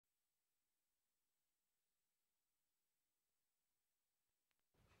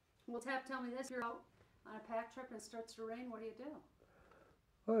Well, Tap, tell me this. You're out on a pack trip and it starts to rain. What do you do?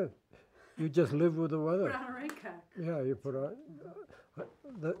 Oh, you just live with the weather. Put on a raincoat. Yeah, you put on.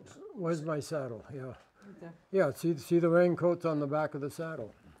 Where's my saddle? Yeah. Right there. Yeah, see the raincoats on the back of the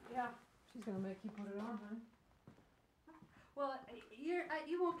saddle. Yeah. She's gonna make you put it on, honey. Well,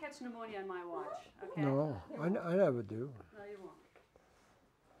 you won't catch pneumonia on my watch, okay? No, I never do. No, you won't.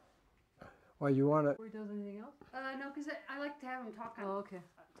 Why, you want to? Before he does anything else? No, because I like to have him talk on. Oh, okay.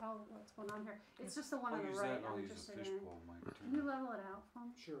 Tell what's going on here. It's just the one I'll on the use right. that, I'll I'm use just a sitting in. fishbowl mic too. Can you level it out for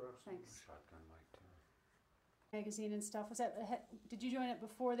me? Sure, absolutely. Thanks. Shotgun mic too. Magazine and stuff. Was that? Did you join it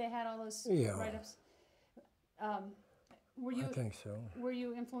before they had all those Yeah. write-ups? Were you? I think so. Were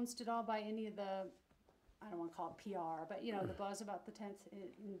you influenced at all by any of the? I don't want to call it PR, but you know the buzz about the 10th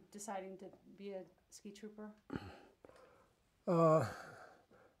in deciding to be a ski trooper.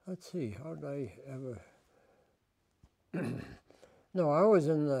 Let's see. How did I ever? No, I was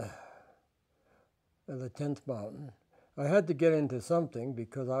in the 10th Mountain. I had to get into something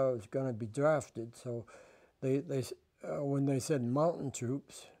because I was going to be drafted. So when they said mountain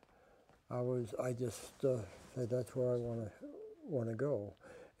troops, I just said that's where I want to go,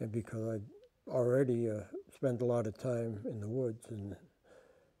 and because I already spent a lot of time in the woods and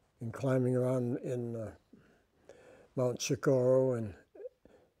climbing around in Mount Chicoro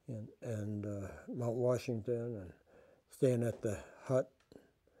and Mount Washington and staying at the hut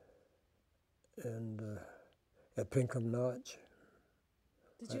and at Pinkham Notch.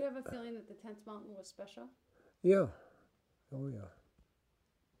 Did you have a feeling that the 10th Mountain was special? Yeah. Oh, yeah.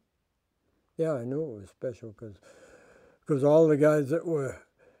 Yeah, I knew it was special because all the guys that were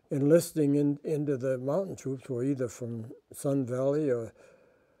enlisting into the mountain troops were either from Sun Valley or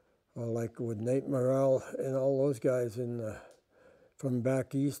like with Nate Morrell and all those guys from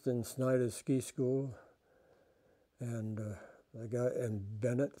back east in Snyder's Ski School, and the guy and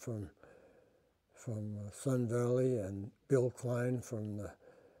Bennett from Sun Valley, and Bill Klein from the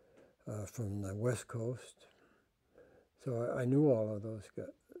West Coast. So I knew all of those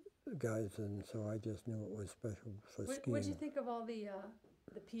guys, and so I just knew it was special for skiing. What did you think of all the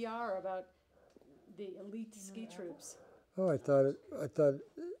PR about the elite ski troops? Oh, I thought that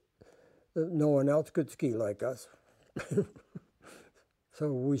no one else could ski like us,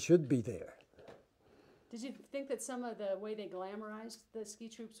 so we should be there. Did you think that some of the way they glamorized the ski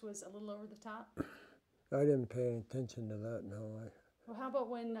troops was a little over the top? I didn't pay any attention to that, no. Well, how about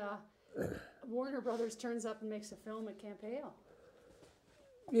when Warner Brothers turns up and makes a film at Camp Hale?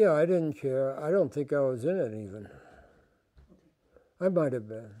 Yeah, I didn't care. I don't think I was in it even. I might have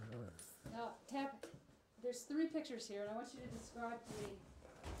been. Now, Tap, there's 3 pictures here, and I want you to describe to me.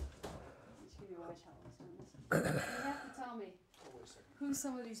 Just give me a watch how long this. You have to tell me who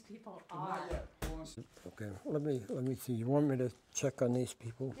some of these people are. Okay, let me see. You want me to check on these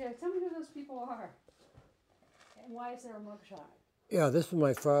people? Yeah, tell me who those people are. And why is there a mugshot? Yeah, this is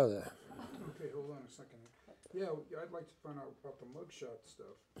my father. Okay, hold on a second. Yeah, I'd like to find out about the mugshot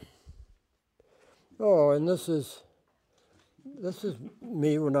stuff. Oh, and this is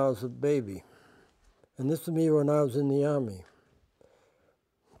me when I was a baby. And this is me when I was in the Army.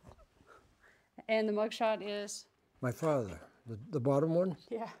 And the mugshot is? My father. The bottom one?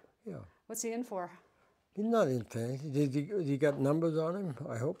 Yeah. Yeah. What's he in for? He's not in fancy. Did he got numbers on him?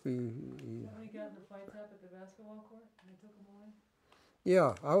 I hope he When he got in the fight tap at the basketball court and they took him away?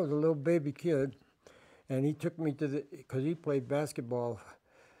 Yeah, I was a little baby kid, and he took me to because he played basketball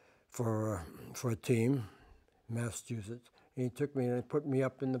for a team, Massachusetts, and he took me and put me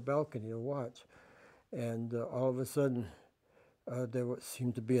up in the balcony to watch, and all of a sudden there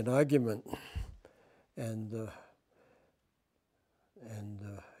seemed to be an argument, and the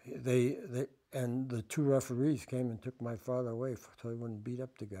 2 referees came and took my father away so he wouldn't beat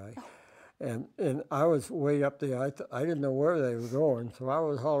up the guy. And I was way up there. I didn't know where they were going, so I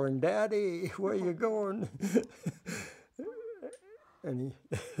was hollering, "Daddy, where you going?" And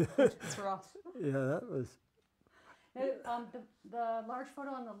he, That's rough. yeah, that was. The large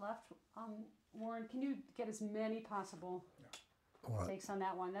photo on the left, Warren, can you get as many possible takes on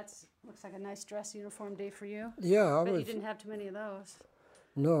that one? Looks like a nice dress uniform day for you. Yeah, I bet was. you didn't have too many of those.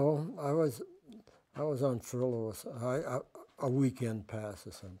 No, I was on furlough, a weekend pass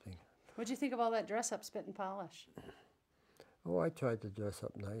or something. What'd you think of all that dress up, spit and polish? Oh, I tried to dress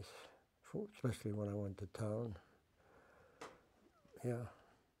up nice, especially when I went to town. Yeah.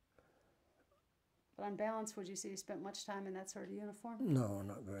 But on balance, would you say you spent much time in that sort of uniform? No,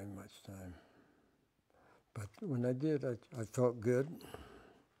 not very much time. But when I did, I felt good.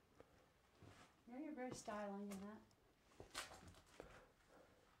 Yeah, you're very styling in that.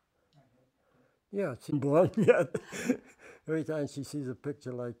 Yeah, it's blonde yet. Every time she sees a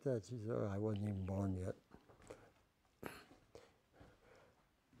picture like that, she says, "Oh, I wasn't even born yet."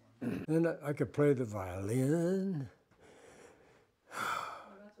 And I could play the violin. Well,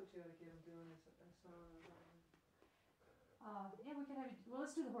 that's what you ought to get him doing, is a song or something. Yeah, we can have. Well,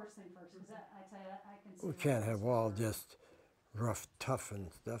 let's do the horse thing first, because I tell you, I can see. We can't have all just rough, tough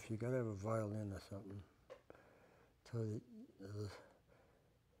and stuff. You gotta have a violin or something. So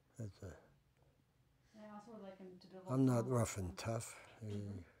that's a. Yeah, I also would like him to develop. I'm not rough and tough. I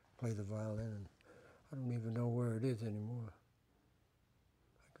play the violin, and I don't even know where it is anymore.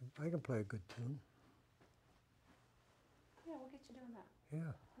 I can play a good tune. Yeah, we'll get you doing that.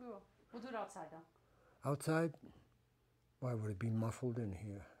 Yeah. We will. We'll do it outside, though. Outside? Why would it be muffled in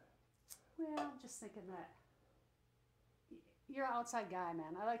here? Well, I'm just thinking that you're an outside guy,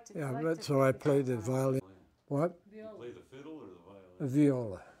 man. I like to. Yeah, I like but to so I get play you the outside. violin. What? Viola. Play the fiddle or the A violin?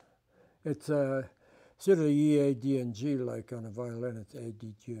 viola. It's instead of E, A, D, and G like on a violin, it's A,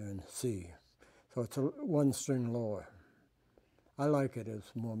 D, G, and C. So it's one string lower. I like it.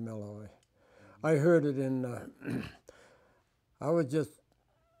 It's more mellow. I heard it in. I was just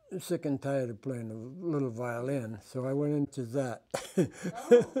sick and tired of playing a little violin, so I went into that.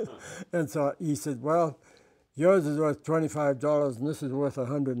 And so he said, "Well, yours is worth $25 and this is worth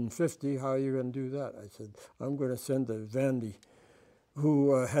 $150. How are you going to do that?" I said, "I'm going to send to Vandy,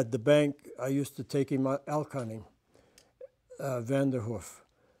 who had the bank. I used to take him elk hunting, Vanderhoof,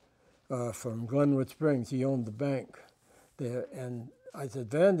 from Glenwood Springs. He owned the bank there." And I said,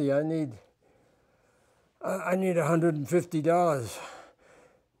 "Vandy, I need $150.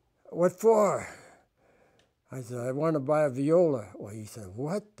 What for?" I said, "I want to buy a viola." Well, he said,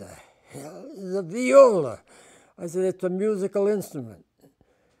 "What the hell is a viola?" I said, "It's a musical instrument."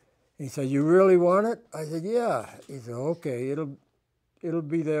 He said, "You really want it?" I said, "Yeah." He said, "Okay, it'll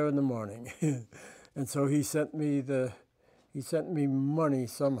be there in the morning." And so he sent me money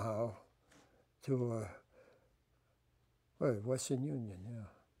somehow to Western Union, yeah.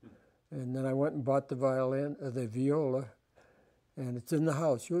 And then I went and bought the viola, and it's in the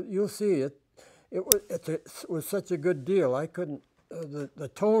house. You'll see it. It was such a good deal. I couldn't. The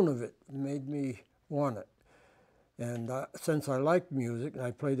tone of it made me want it. And since I like music, and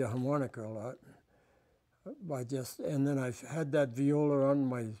I play the harmonica a lot, and then I've had that viola on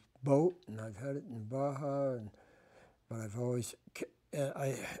my boat, and I've had it in Baja, but I've always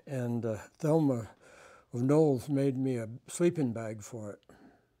Thelma of Knowles made me a sleeping bag for it.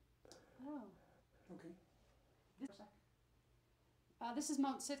 Oh. Okay. This is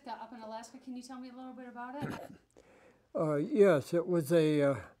Mount Sitka up in Alaska. Can you tell me a little bit about it? Yes, it was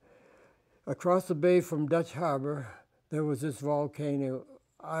across the bay from Dutch Harbor. There was this volcano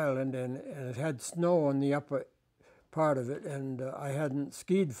island, and it had snow on the upper part of it, and I hadn't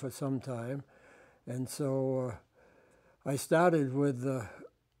skied for some time, and so I started with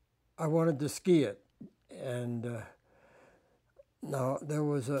I wanted to ski it, and now there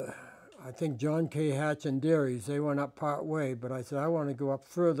was I think John K. Hatch and Dairies, they went up part way, but I said I want to go up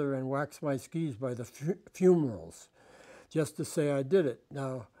further and wax my skis by the fumerals, just to say I did it.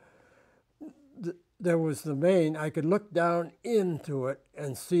 Now, there was the main, I could look down into it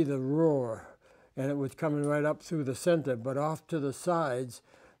and see the roar, and it was coming right up through the center, but off to the sides,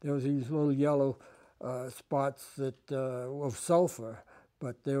 there was these little yellow spots of sulfur,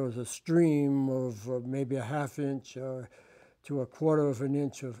 but there was a stream of maybe a half inch to a quarter of an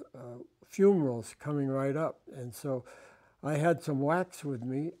inch of fumerals coming right up. And so I had some wax with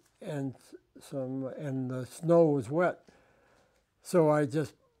me, and the snow was wet. So I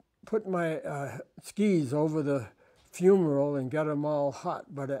just put my skis over the fumeral and got them all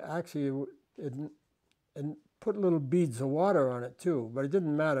hot, but and put little beads of water on it too, but it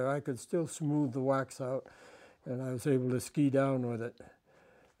didn't matter. I could still smooth the wax out, and I was able to ski down with it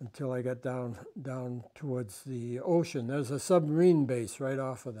until I got down towards the ocean. There's a submarine base right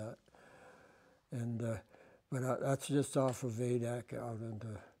off of that, and but that's just off of Adak out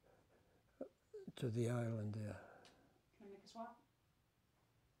to the island there. Can I make a swap?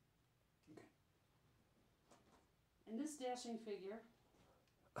 Okay. And this dashing figure.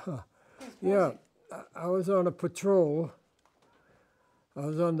 Yeah, I was on a patrol. I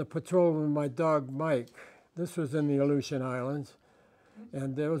was on the patrol with my dog Mike. This was in the Aleutian Islands.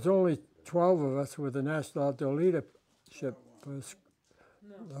 And there was only 12 of us with the National Outdoor Leadership.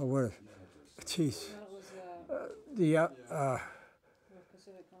 Geez. The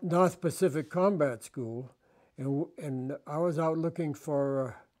North Pacific Combat School, and I was out looking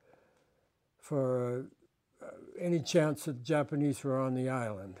for any chance that the Japanese were on the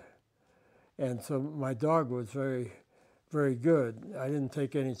island. And so my dog was very, very good. I didn't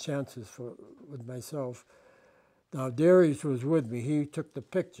take any chances with myself. Now Darius was with me. He took the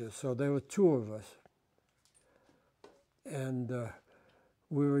picture, so there were two of us. And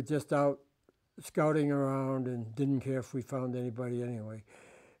we were just out scouting around and didn't care if we found anybody anyway.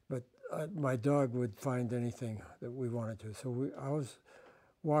 But my dog would find anything that we wanted to. So I was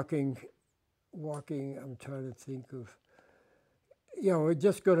walking, I'm trying to think of, we're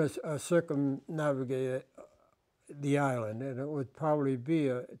just going to circumnavigate the island, and it would probably be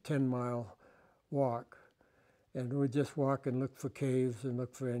a 10-mile walk. And we'd just walk and look for caves and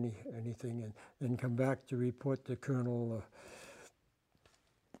look for anything, and then come back to report to Colonel,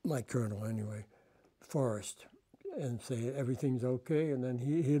 my colonel anyway, Forrest, and say everything's okay, and then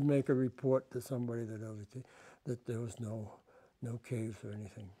he'd make a report to somebody that there was no caves or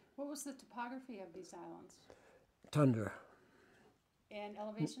anything. What was the topography of these islands? Tundra. And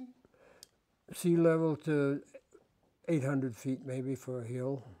elevation? Sea level to 800 feet maybe for a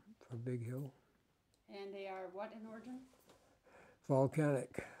hill, for a big hill. And they are what in origin?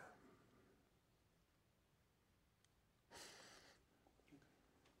 Volcanic.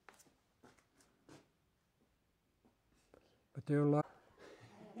 But there are a lot.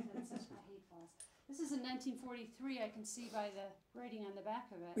 I hate falls. This is in 1943, I can see by the writing on the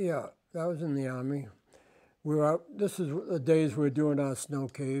back of it. Yeah, that was in the Army. We were out, this is the days we're doing our snow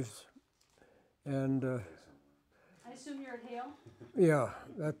caves. And I assume you're at Hale? yeah,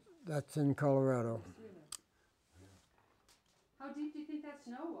 that's in Colorado. How deep do you think that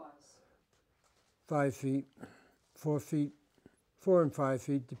snow was? 5 feet, 4 feet, 4 and 5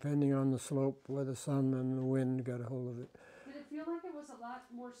 feet, depending on the slope, where the sun and the wind got a hold of it. Did it feel like it was a lot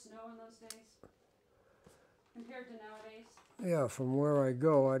more snow in those days compared to nowadays? Yeah, from where I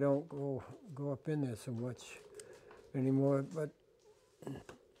go, I don't go up in there so much anymore, but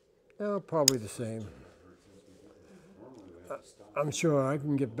probably the same. I'm sure I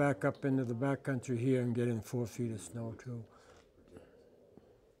can get back up into the backcountry here and get in 4 feet of snow too.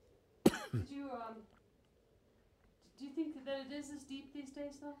 Do you think that it is as deep these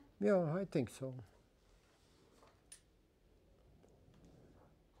days though? Yeah, I think so.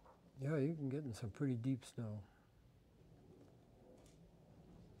 Yeah, you can get in some pretty deep snow.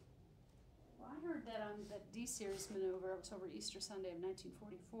 Well, I heard that on that D-series maneuver, it was over Easter Sunday of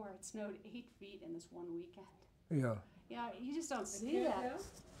 1944, it snowed 8 feet in this one weekend. Yeah. Yeah, you just don't see that.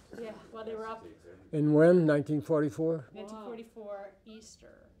 Yeah, well, they were up And when? 1944? 1944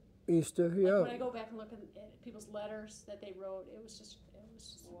 Easter. Easter, yeah. Like when I go back and look at people's letters that they wrote, it was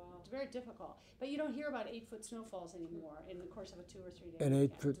very difficult. But you don't hear about 8-foot snowfalls anymore in the course of a 2 or 3 day And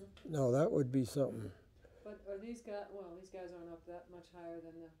weekend. 8 foot, no, that would be something. But are these guys, these guys aren't up that much higher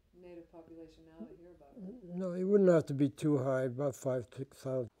than the native population now to hear about it. No, it wouldn't have to be too high, about 5,000 to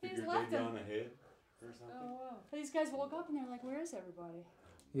 6,000. They You're left dead them. on ahead or something? Oh, wow. These guys woke up and they're like, "Where is everybody?"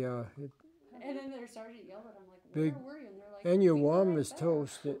 Yeah. And then they started to yell at them like, Big- "Where were you?" And they're like, And you're "We were warm right as there."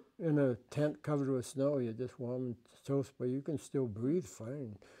 toast in a tent covered with snow. You're just warm as toast, but you can still breathe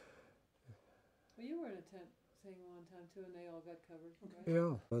fine. Well, you were in a tent thing one time too, and they all got covered, right?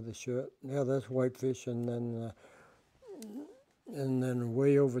 Yeah. Leather shirt. Yeah, that's whitefish, and then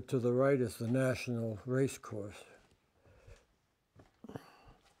way over to the right is the National Race Course. I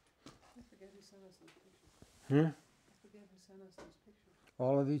forget who sent us those pictures. I forget who sent us those pictures.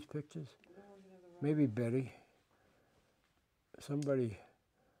 All of these pictures? The ones that have the right- Maybe Betty. Somebody.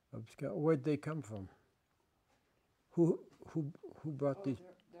 Where'd they come from? Who brought Oh, these?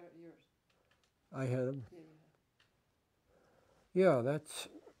 they're yours. I had them. Yeah, you have. Yeah, that's.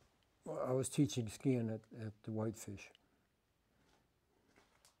 Well, I was teaching skiing at the Whitefish.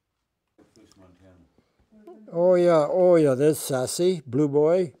 Police Montana. Oh yeah. There's Sassy, Blue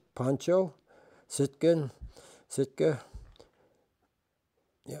Boy, Pancho, Sitka.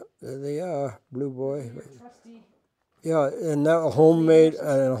 Yeah, there they are, Blue Boy. Your trusty. Yeah, and that a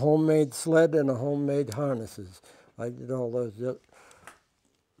homemade sled and a homemade harnesses. I did all those. Yep.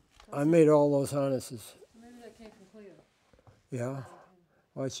 I made all those harnesses. Maybe that came from CLIR. Yeah.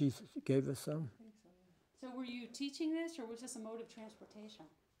 Well, she gave us some. I think so, yeah. So were you teaching this, or was this a mode of transportation?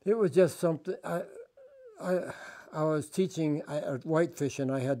 It was just something. I was teaching at Whitefish,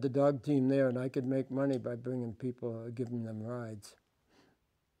 and I had the dog team there, and I could make money by bringing people, giving them rides.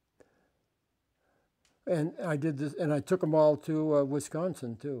 And I did this, and I took them all to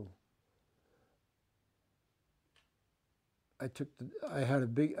Wisconsin too. I had a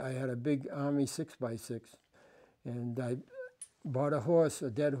big Army 6x6, and I bought a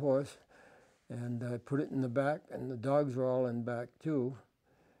dead horse, and I put it in the back, and the dogs were all in back too,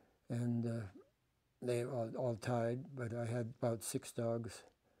 and they all tied, but I had about 6 dogs,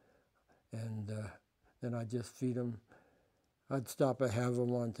 and then I just feed them. I'd stop at Haverhill,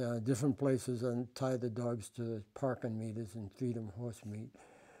 Montana, different places, and tie the dogs to the parking meters and feed them horse meat.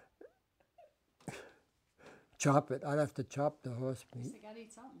 Chop it. I'd have to chop the horse meat. They gotta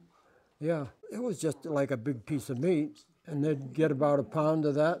eat something. Yeah, it was just like a big piece of meat, and they'd get about a pound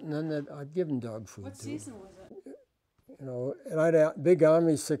of that, and then I'd give them dog food What too. season was it? You know, and big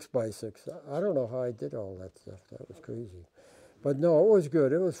army 6x6. I don't know how I did all that stuff. That was crazy, but no, it was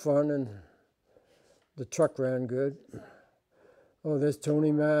good. It was fun, and the truck ran good. Oh, there's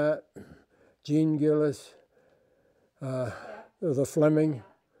Tony Matt, Gene Gillis, the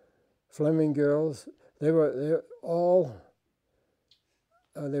Fleming girls. They were all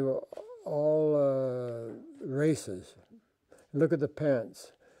races. Look at the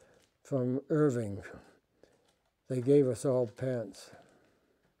pants from Irving. They gave us all pants.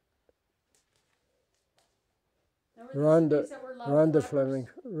 Rhonda Fleming,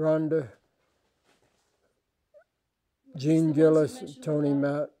 Gene Gillis, Tony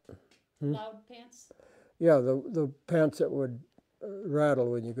Matt. Loud pants? Yeah, the pants that would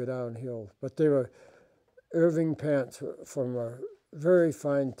rattle when you go downhill. But they were Irving pants from a very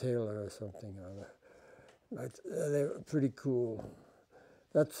fine tailor or something or other. They were pretty cool.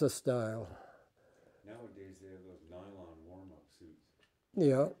 That's the style. Nowadays they have those nylon warm-up suits.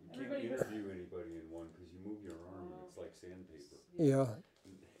 Yeah. You can't interview anybody in one because you move your arm and it's like sandpaper. Yeah.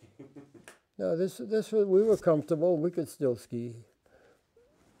 No, this was, we were comfortable. We could still ski.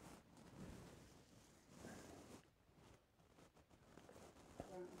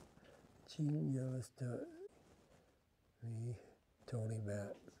 Gene Gillis, me, Tony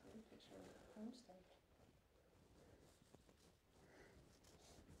Matt.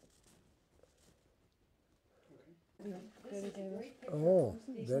 This is a great picture Oh, of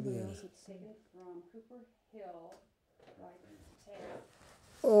Betty Betty Davis. is. It's taken from Cooper Hill, right, Tab,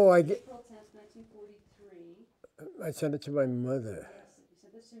 Oh, April 10th, 1943. I sent it to my mother. Yes, you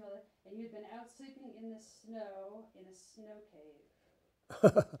said this to your mother, and you had been out sleeping in the snow in a snow cave.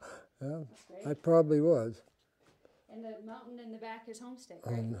 Yeah, That's great. I probably was And the mountain in the back is Homestake,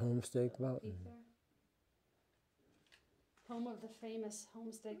 right? on Homestake Mountain. Peak there. Home of the famous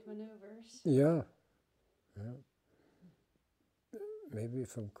Homestake maneuvers. Yeah. Yeah. Maybe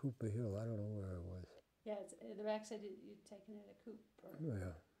from Cooper Hill. I don't know where it was. Yeah, it's, the back said you'd taken it at Coop.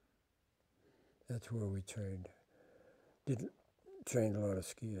 Yeah. That's where we trained. Trained a lot of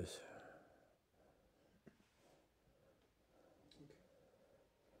skiers.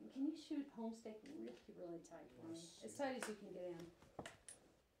 Can you shoot Homestake really tight for me? As tight as you can get in.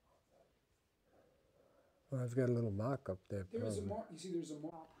 Well, I've got a little mark up there. There is a probably. mark, you see there's a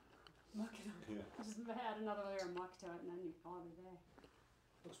mark. Muck it up. Yeah. Just add another layer of muck to it and then you call it a day.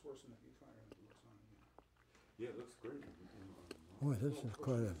 Looks worse than the viewfinder than it looks on it. Yeah, it looks great. Boy, this is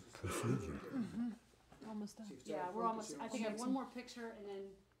quite a procedure. Almost done. See if it's Yeah, out of we're focus almost, here. I think I have one more picture and then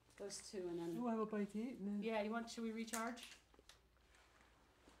those two and then. Oh, I have a bite to eat and then Yeah, should we recharge?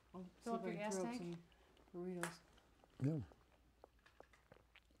 I'll Fill up see your if I gas can throw up tank? some burritos. Yeah.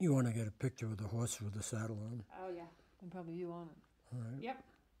 You want to get a picture of the horse with the saddle on? Oh, yeah. And probably you on it. All right. Yep.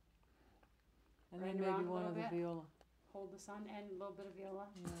 And Right then around maybe a one little of the bit. viola. Hold the sun and a little bit of viola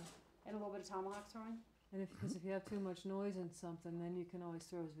Yeah. and a little bit of tomahawk throwing. And because if you have too much noise in something, then you can always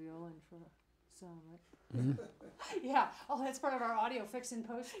throw his viola in for sound, right? Mhm. Yeah. Oh, that's part of our audio fix and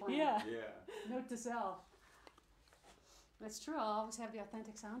post plan. Yeah. Yeah. Note to self. That's true. I'll always have the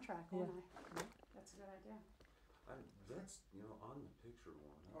authentic soundtrack, won't Yeah. I? That's a good idea. That's, on the picture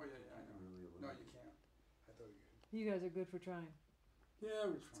one. Oh, yeah, yeah, I know. Really No, eliminate- you can't. I thought you could. You guys are good for trying. Yeah,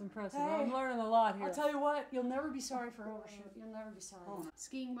 we're It's trying. impressive. Hey, I'm learning a lot here. I'll tell you what, you'll never be sorry for overshoot. You'll never be sorry. Oh, no.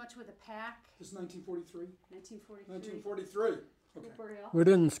 Skiing much with a pack, This is 1943? 1943. 1943. Okay. Cooper Hill. We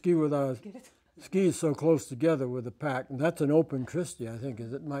didn't ski with our Get it? skis so close together with the pack. And that's an open Christie, I think.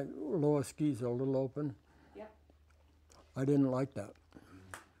 Is it? My lower skis are a little open. Yep. I didn't like that.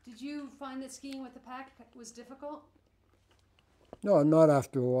 Did you find that skiing with the pack was difficult? No, not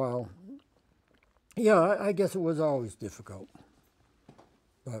after a while. Yeah, I guess it was always difficult.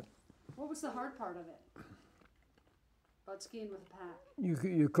 But What was the hard part of it? About skiing with a pack?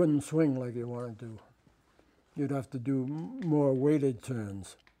 you couldn't swing like you wanted to. You'd have to do more weighted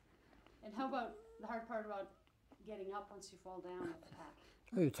turns. And how about the hard part about getting up once you fall down with the pack?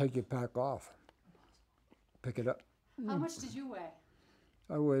 You take your pack off, pick it up. How much did you weigh?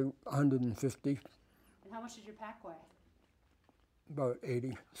 I weigh 150, And how much did your pack weigh? about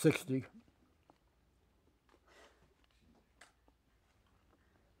 80, 60.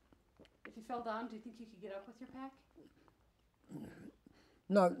 If you fell down, do you think you could get up with your pack?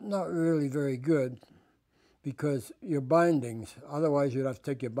 Not really very good, because your bindings, otherwise you'd have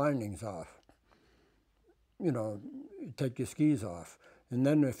to take your bindings off. take your skis off. And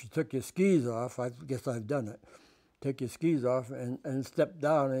then if you took your skis off, I guess I've done it, take your skis off and step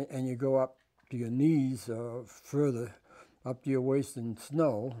down and you go up to your knees or further, up to your waist in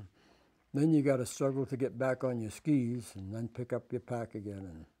snow. Then you got to struggle to get back on your skis and then pick up your pack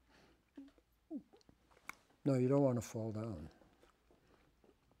again. And no, you don't want to fall down.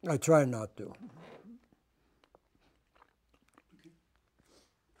 I try not to.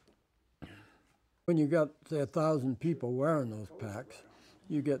 When you got, say, 1,000 people wearing those packs,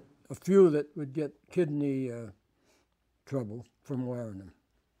 you get a few that would get kidney trouble from wearing them,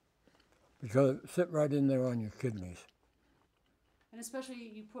 because it sit right in there on your kidneys. And especially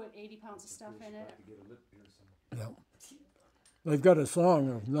you put 80 pounds of stuff in it. Yeah. They've got a song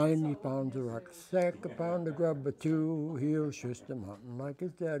of 90 pounds of rucksack, a pound of grub or two, he'll shush the mountain like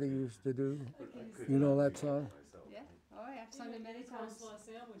his daddy used to do. You know that song? Yeah. Oh yeah, I've sung it many times.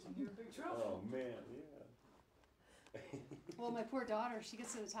 Sandwich and you're in big trouble. Oh, man, yeah. Well, my poor daughter, she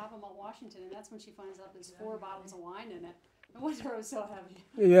gets to the top of Mount Washington, and that's when she finds out there's 4 bottles of wine in it. No wonder it was so heavy.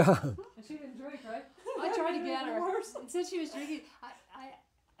 Yeah. And she didn't drink, right? I tried to get her. And since she was drinking,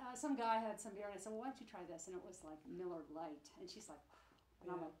 some guy had some beer, and I said, well, why don't you try this? And it was like Miller Lite. And she's like,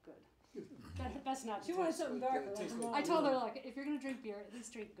 and I'm like, good. That's not She good. wanted something darker. Like her mom. I told her, like, if you're going to drink beer, at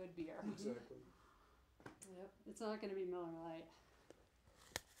least drink good beer. Exactly. Yep. It's not going to be Miller Lite.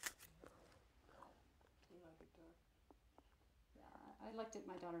 You like it dark. Yeah, I liked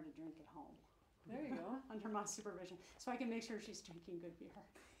my daughter to drink at home. There you go. Under my supervision, so I can make sure she's drinking good beer.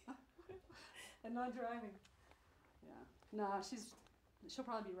 And not driving. Yeah. No, she'll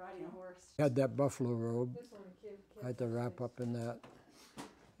probably be riding a horse. Had that buffalo robe. This one, kid. I had to wrap up in that,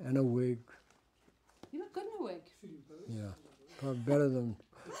 and a wig. You look good in a wig. Yeah, probably better than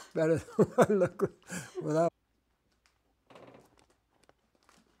I look without.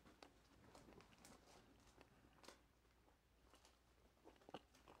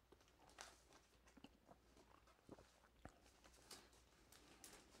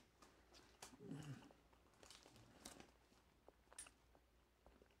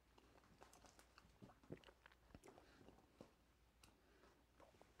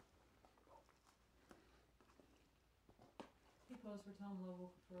 He posed for Tom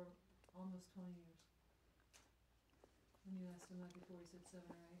Lovell for almost 20 years. When you asked him that before, he said 7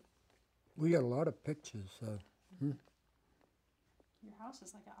 or 8. We got a lot of pictures. Your house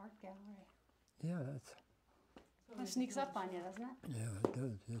is like an art gallery. Yeah, that's. It sneaks up on you, doesn't it? Yeah, it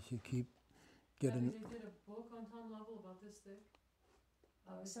does. Yes, you keep Abbie, getting. they did a book on Tom Lovell about this thick.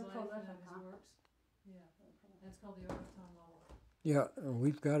 Of his So life and prolific, of his huh? works. Yeah, and it's called The Art of Tom Lovell. Yeah, and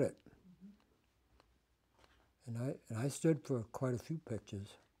we've got it. And I stood for quite a few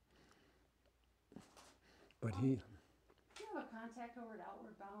pictures. But he. Do you have a contact over at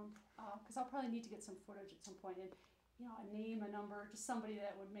Outward Bound? Because I'll probably need to get some footage at some point. And, you know, a name, a number, just somebody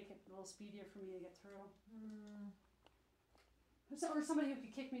that would make it a little speedier for me to get through. Or somebody who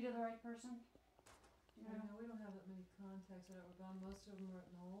could kick me to the right person. You Yeah, know? no, we don't have that many contacts at Outward Bound. Most of them are at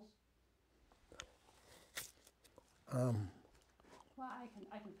Knowles. Well, I can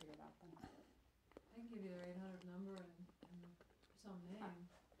figure it out then. I can give you their 800 number and some name. I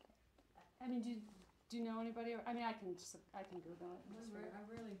mean, do you know anybody? I mean, I can Google it. And just figure it I out.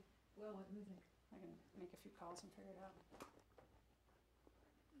 really, well, let me think. I can make a few calls and figure it out.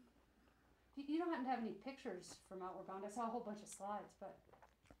 You don't happen to have any pictures from Outward Bound? I saw a whole bunch of slides, but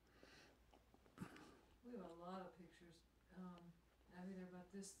We have a lot of pictures. Abbie, they're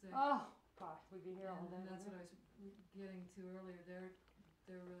about this thick. oh, God, we'd be here all day. And that's wouldn't what I was getting to earlier. They're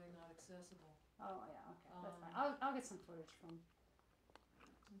really not accessible. we? Oh yeah, okay, that's fine. Um, I'll get some footage from.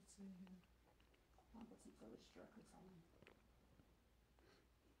 Let's see here. I'll get some footage directly from them.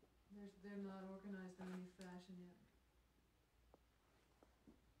 They're not organized in any fashion yet.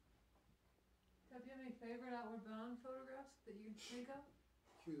 Have you any favorite Outward Bound photographs that you think of?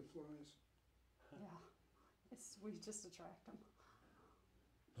 Cue the flies. Yeah, we just attract them.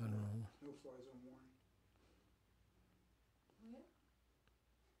 I don't know. No flies on warning. Oh, yeah?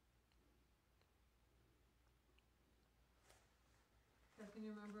 Can you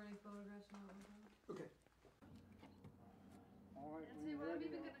remember any photographs from Outward Bound? Okay. All right. Nancy, well, I'm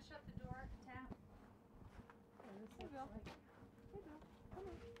even gonna shut the door. Tap. Hey, Bill. Hey, Bill. Come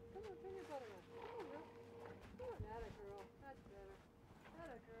on. Come on. Bring your butt around. Come on, Bill. Come on. Atta girl. That's better.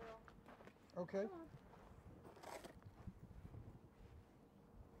 Atta girl. Okay. Come on.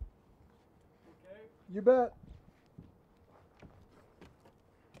 You bet.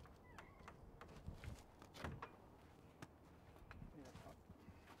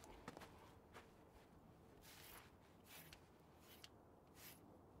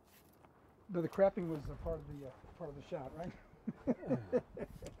 The crapping was a part of the shot, right?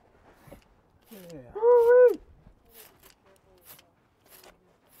 Yeah. Woo-wee!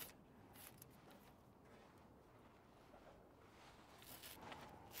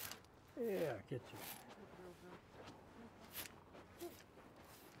 Yeah, get you.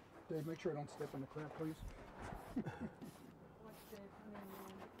 Dave, make sure I don't step on the crap, please. Watch Dave. Come in, man.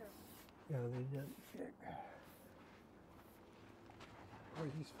 Be careful. Yeah, they did. Boy,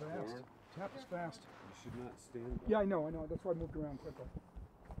 he's fast. Warren? Tap is fast. You should not stand up. Yeah, I know. That's why I moved around quickly.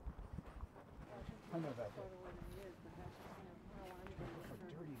 I know that. By the way, he is, but that's just him. I don't want anybody Look to how hurt.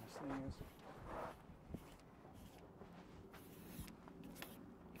 dirty this thing is.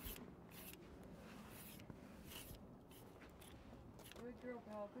 Good girl,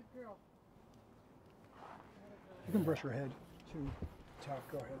 pal. Good girl. You can brush your head too. Tap,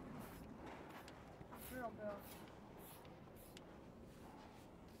 go ahead. Good girl, Bill.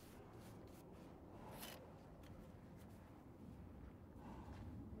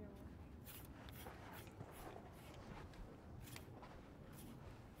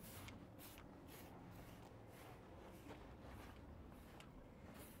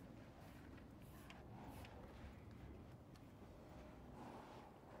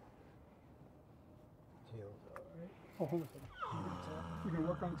 Tail's all right. Oh, hold on a second. You can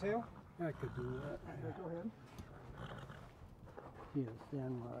work on the tail? I could do that. Yeah, go ahead. Here,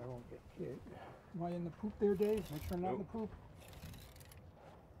 stand where I won't get kicked. Am I in the poop there, Dave? Make sure I'm not in the Nope. poop.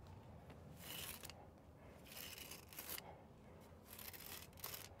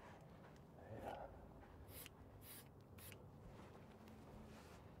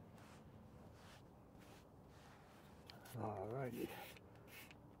 All righty.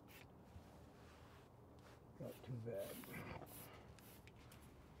 Not too bad.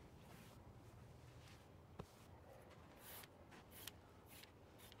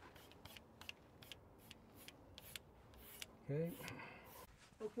 Okay.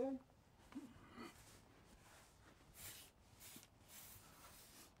 Okay.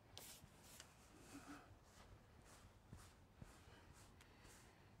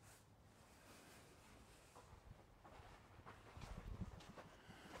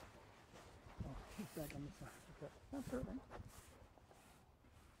 Oh, he's back on the side. Okay. That's all right.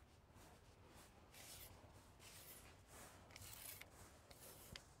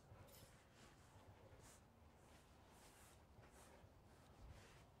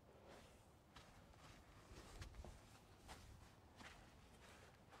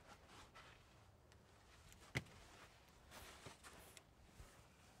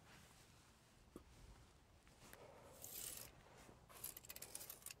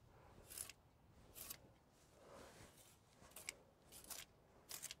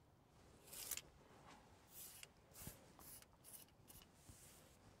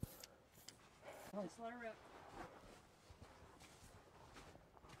 Just let her rip.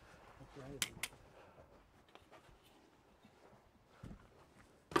 That's right.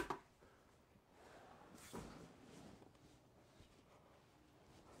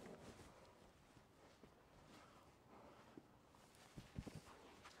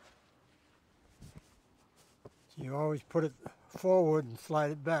 So you always put it forward and slide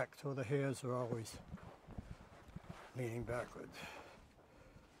it back so the hairs are always leaning backwards.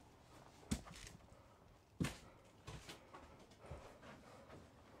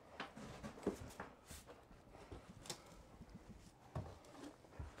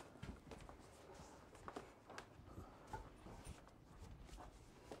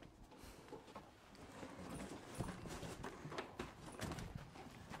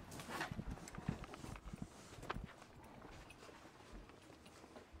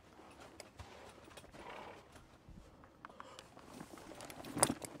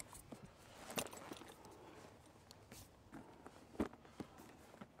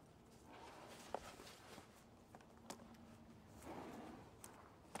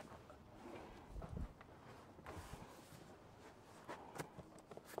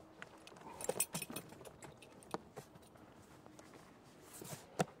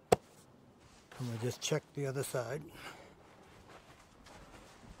 I'm going to just check the other side.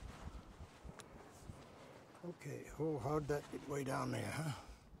 Okay, oh, how'd that get way down there, huh?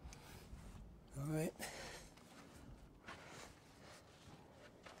 All right.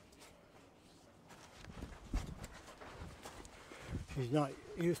 She's not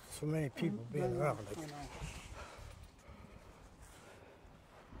used to so many people being around. I know.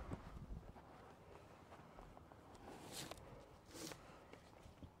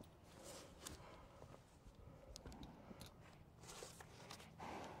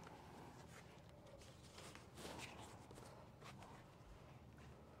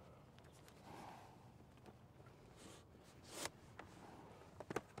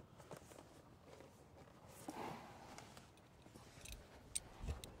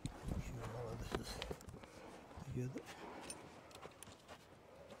 with it.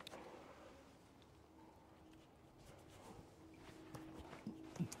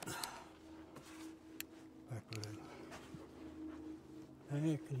 Back with it. Back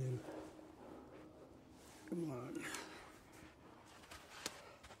with it. Come on.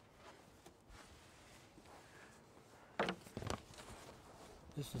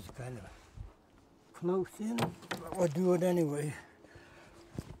 This is kind of close in, but we'll do it anyway.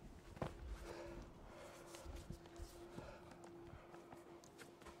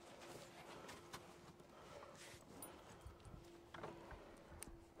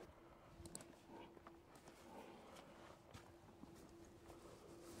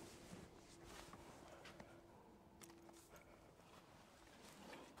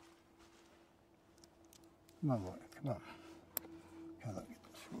 Come on, boy, come on. Gotta get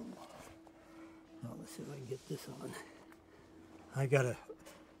this room. Now let's see if I can get this on. I gotta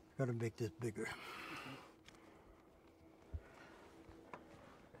make this bigger.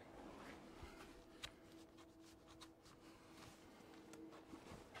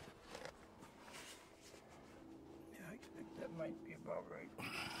 Yeah, I think that might be about right.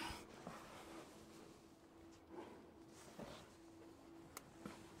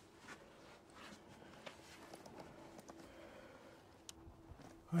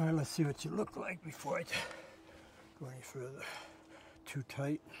 All right, let's see what you look like before I go any further. Too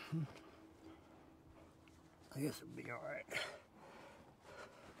tight? I guess it'll be all right.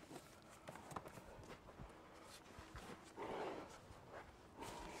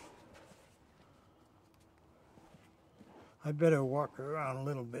 I better walk her around a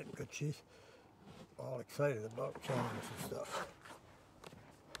little bit because she's all excited about cameras and stuff.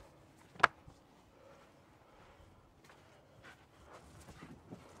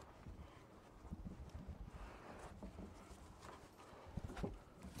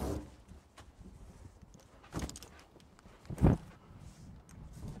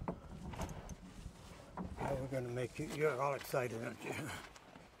 We're going to make you, you're all excited, aren't you?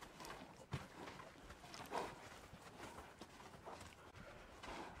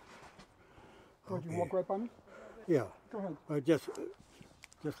 Would you walk right by me? Yeah. Go ahead. Just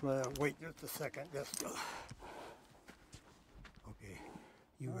wait just a second. Just. Okay.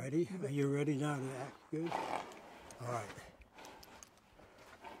 You ready? Are you ready now to act good? All right.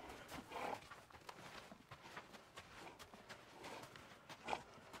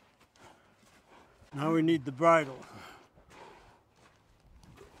 Now we need the bridle.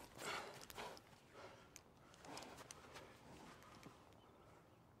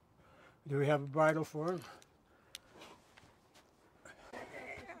 Do we have a bridle for him?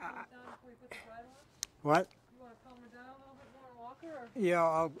 What? You want to calm her down a little bit more and walk her? Or?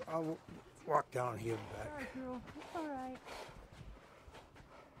 Yeah, I'll walk down here and back. All right, girl. It's all right.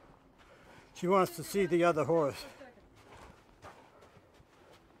 She wants to see the other horse.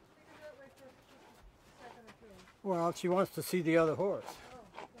 Take her that way for just a second or two. Well, she wants to see the other horse. Oh,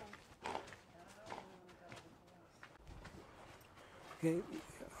 Okay.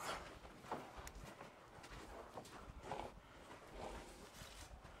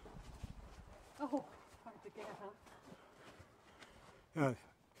 Oh, hard to get, huh?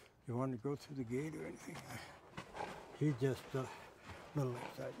 You want to go through the gate or anything? He's just a little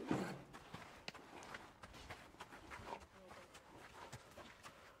excited.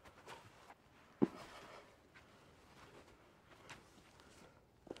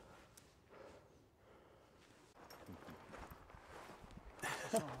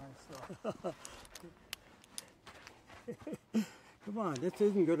 Come on, this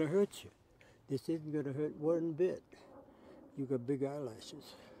isn't going to hurt you. This isn't going to hurt one bit. You got big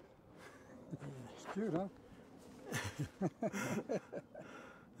eyelashes. It's cute, huh?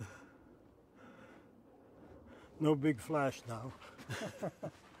 No big flash now.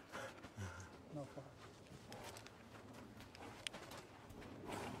 No fun.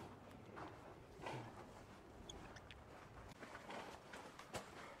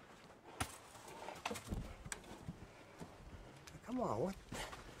 Come on, what?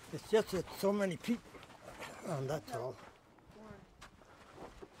 It's just that so many people. That's all.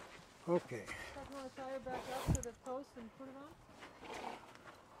 Okay. you want to tie her back up to the post and put it on?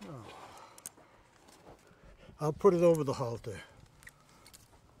 Oh. I'll put it over the halter.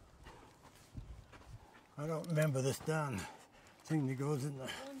 I don't remember this darn thing that goes in the...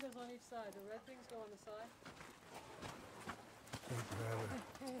 One goes on each side. The red things go on the side.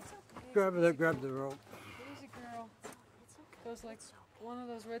 Grab the rope. Easy, girl. Goes like one of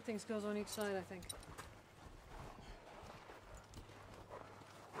those red things goes on each side, I think.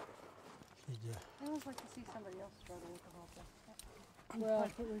 I always like to see somebody else struggle with the halter. Well,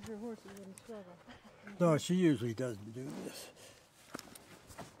 if it was your horse, it wouldn't struggle. No, she usually doesn't do this.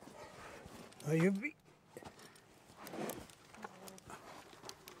 Now you be.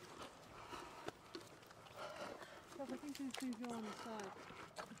 I think these things go on the side.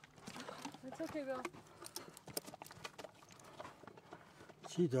 It's okay, Bill.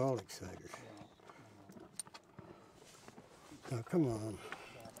 She's all excited. Now come on.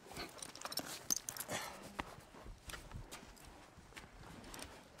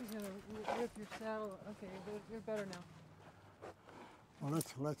 He's gonna rip your saddle. Okay, you're better now. Well,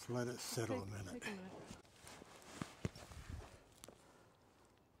 let's let it settle a minute. Take a minute.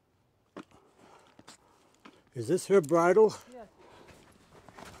 Is this her bridle? Yes.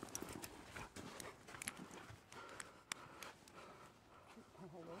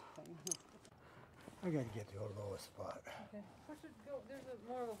 I gotta get to a lower spot. Okay. Push it. Go. There's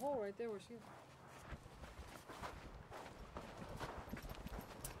more of a hole right there where she's.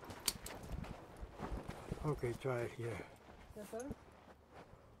 Okay, try it here. Is that better?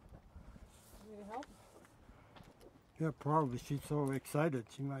 Need help? Yeah, probably. She's so excited.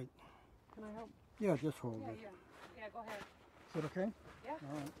 She might. Can I help? Yeah, just hold it. Yeah, go ahead. Is it okay? Yeah.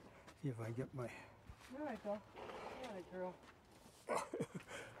 All right. See if I get my. All right, Bill. All right, girl.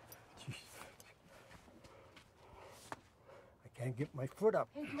 Jeez. I can't get my foot up.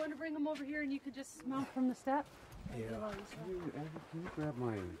 Hey, do you want to bring him over here and you could just mount from the step? Yeah. Can you grab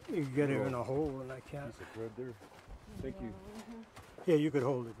my You get her in a hole and I can't. piece of thread there? Thank you. Yeah, you could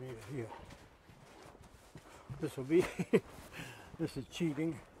hold it. Here. This will be. This is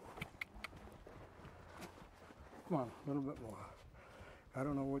cheating. Come on, a little bit more. I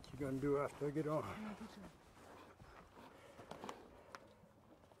don't know what you're going to do after I get on.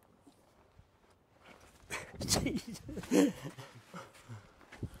 Jeez.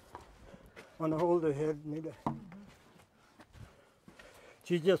 Want to hold her head, Nita?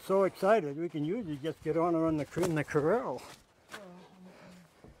 She's just so excited. We can usually just get on her in the corral.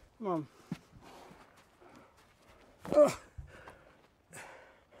 Come on. Oh.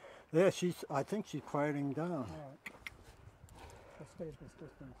 There, I think she's quieting down. All right. Let's stay at this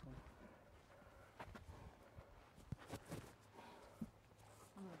distance.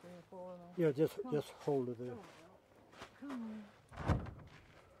 I'm going to bring it forward now. Yeah, just hold her there. Come on.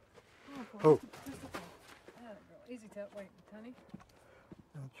 Oh. Just a thing. There we go. Easy tap. Wait, honey.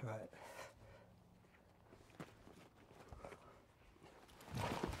 I'll try it.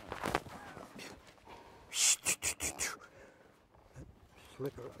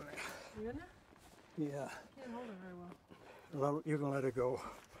 Slicker on there. You in there? Yeah. Can't hold it very well. Well, you can let her go.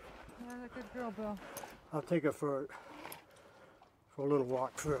 Yeah, that's a good girl, Bill. I'll take her for a little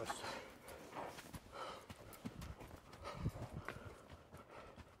walk first.